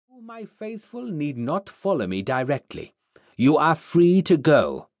my faithful need not follow me directly. You are free to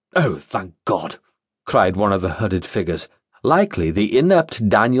go." "Oh, thank God!" cried one of the hooded figures, likely the inept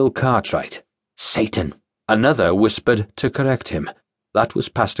Daniel Cartwright. "Satan," another whispered to correct him. That was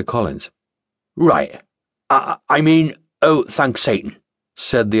Pastor Collins. "Right. I mean, oh, thank Satan,"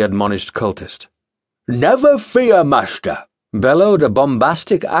 said the admonished cultist. "Never fear, master," bellowed a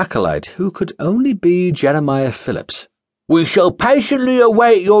bombastic acolyte who could only be Jeremiah Phillips. "We shall patiently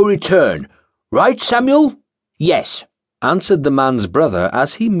await your return. Right, Samuel?" "Yes," answered the man's brother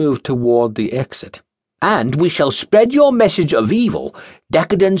as he moved toward the exit. "And we shall spread your message of evil,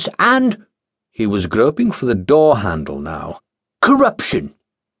 decadence, and—" He was groping for the door handle now. "Corruption."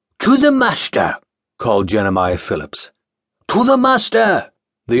 "To the master," called Jeremiah Phillips. "To the master,"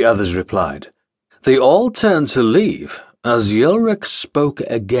 the others replied. They all turned to leave as Ulrich spoke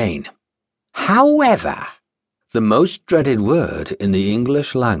again. "However," the most dreaded word in the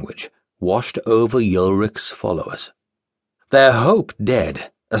English language washed over Ulrich's followers. Their hope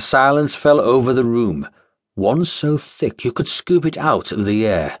dead, a silence fell over the room, one so thick you could scoop it out of the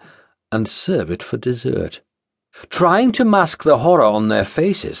air and serve it for dessert. Trying to mask the horror on their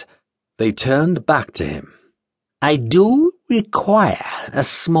faces, they turned back to him. "I do require a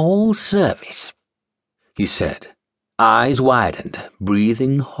small service," he said. Eyes widened,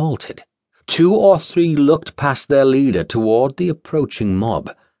 breathing halted. 2 or 3 looked past their leader toward the approaching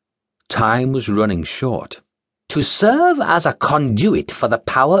mob. Time was running short. "To serve as a conduit for the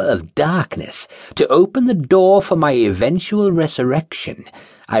power of darkness, to open the door for my eventual resurrection,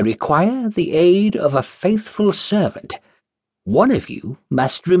 I require the aid of a faithful servant. One of you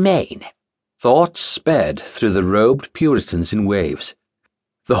must remain." Thoughts sped through the robed Puritans in waves.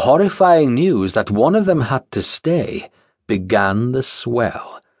 The horrifying news that one of them had to stay began the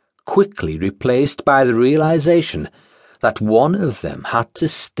swell, quickly replaced by the realization that one of them had to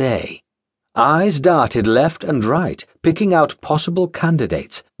stay. Eyes darted left and right, picking out possible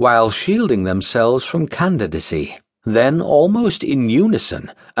candidates, while shielding themselves from candidacy. Then, almost in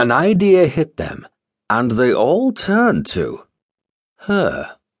unison, an idea hit them, and they all turned to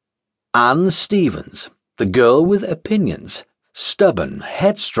her. Anne Stevens, the girl with opinions, stubborn,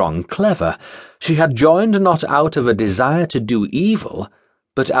 headstrong, clever. She had joined not out of a desire to do evil,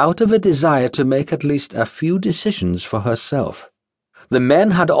 but out of a desire to make at least a few decisions for herself. The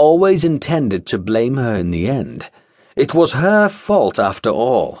men had always intended to blame her in the end. It was her fault after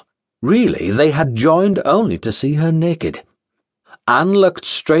all. Really, they had joined only to see her naked. Anne looked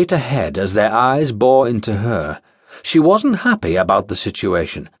straight ahead as their eyes bore into her. She wasn't happy about the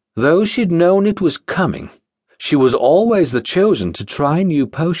situation, though she'd known it was coming. She was always the chosen to try new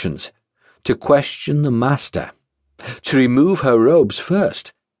potions, to question the master, to remove her robes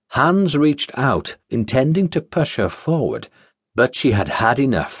first. Hands reached out, intending to push her forward, but she had had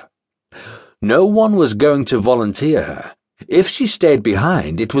enough. No one was going to volunteer her. If she stayed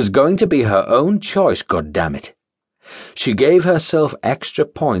behind, it was going to be her own choice, goddammit. She gave herself extra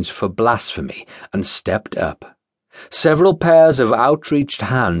points for blasphemy and stepped up. Several pairs of outreached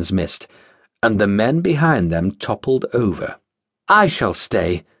hands missed, and the men behind them toppled over. "I shall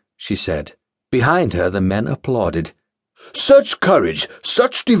stay," she said. Behind her the men applauded. "Such courage,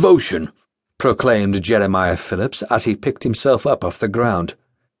 such devotion," proclaimed Jeremiah Phillips as he picked himself up off the ground.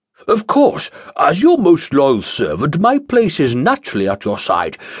 "Of course, as your most loyal servant, my place is naturally at your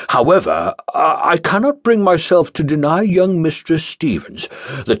side. However, I cannot bring myself to deny young Mistress Stevens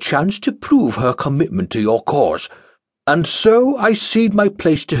the chance to prove her commitment to your cause, and so I cede my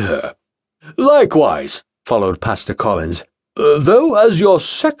place to her." "Likewise," followed Pastor Collins, "though as your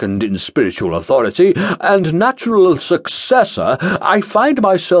second in spiritual authority and natural successor, I find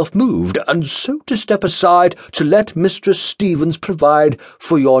myself moved and so to step aside to let Mistress Stevens provide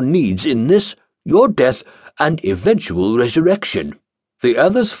for your needs in this, your death, and eventual resurrection." The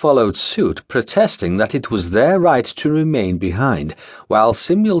others followed suit, protesting that it was their right to remain behind, while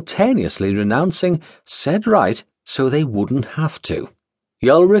simultaneously renouncing said right so they wouldn't have to.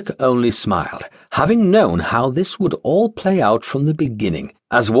 Ulrich only smiled, having known how this would all play out from the beginning.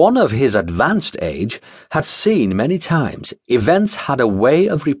 As one of his advanced age had seen many times, events had a way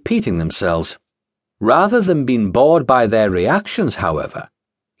of repeating themselves. Rather than being bored by their reactions, however,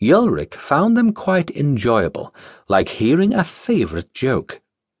 Ulrich found them quite enjoyable, like hearing a favorite joke.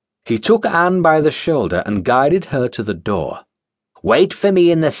 He took Anne by the shoulder and guided her to the door. "Wait for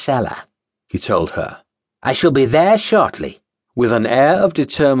me in the cellar," he told her. "I shall be there shortly." With an air of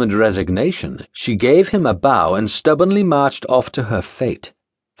determined resignation, she gave him a bow and stubbornly marched off to her fate.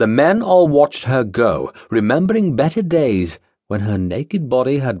 The men all watched her go, remembering better days when her naked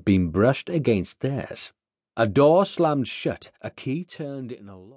body had been brushed against theirs. A door slammed shut, a key turned in a lock.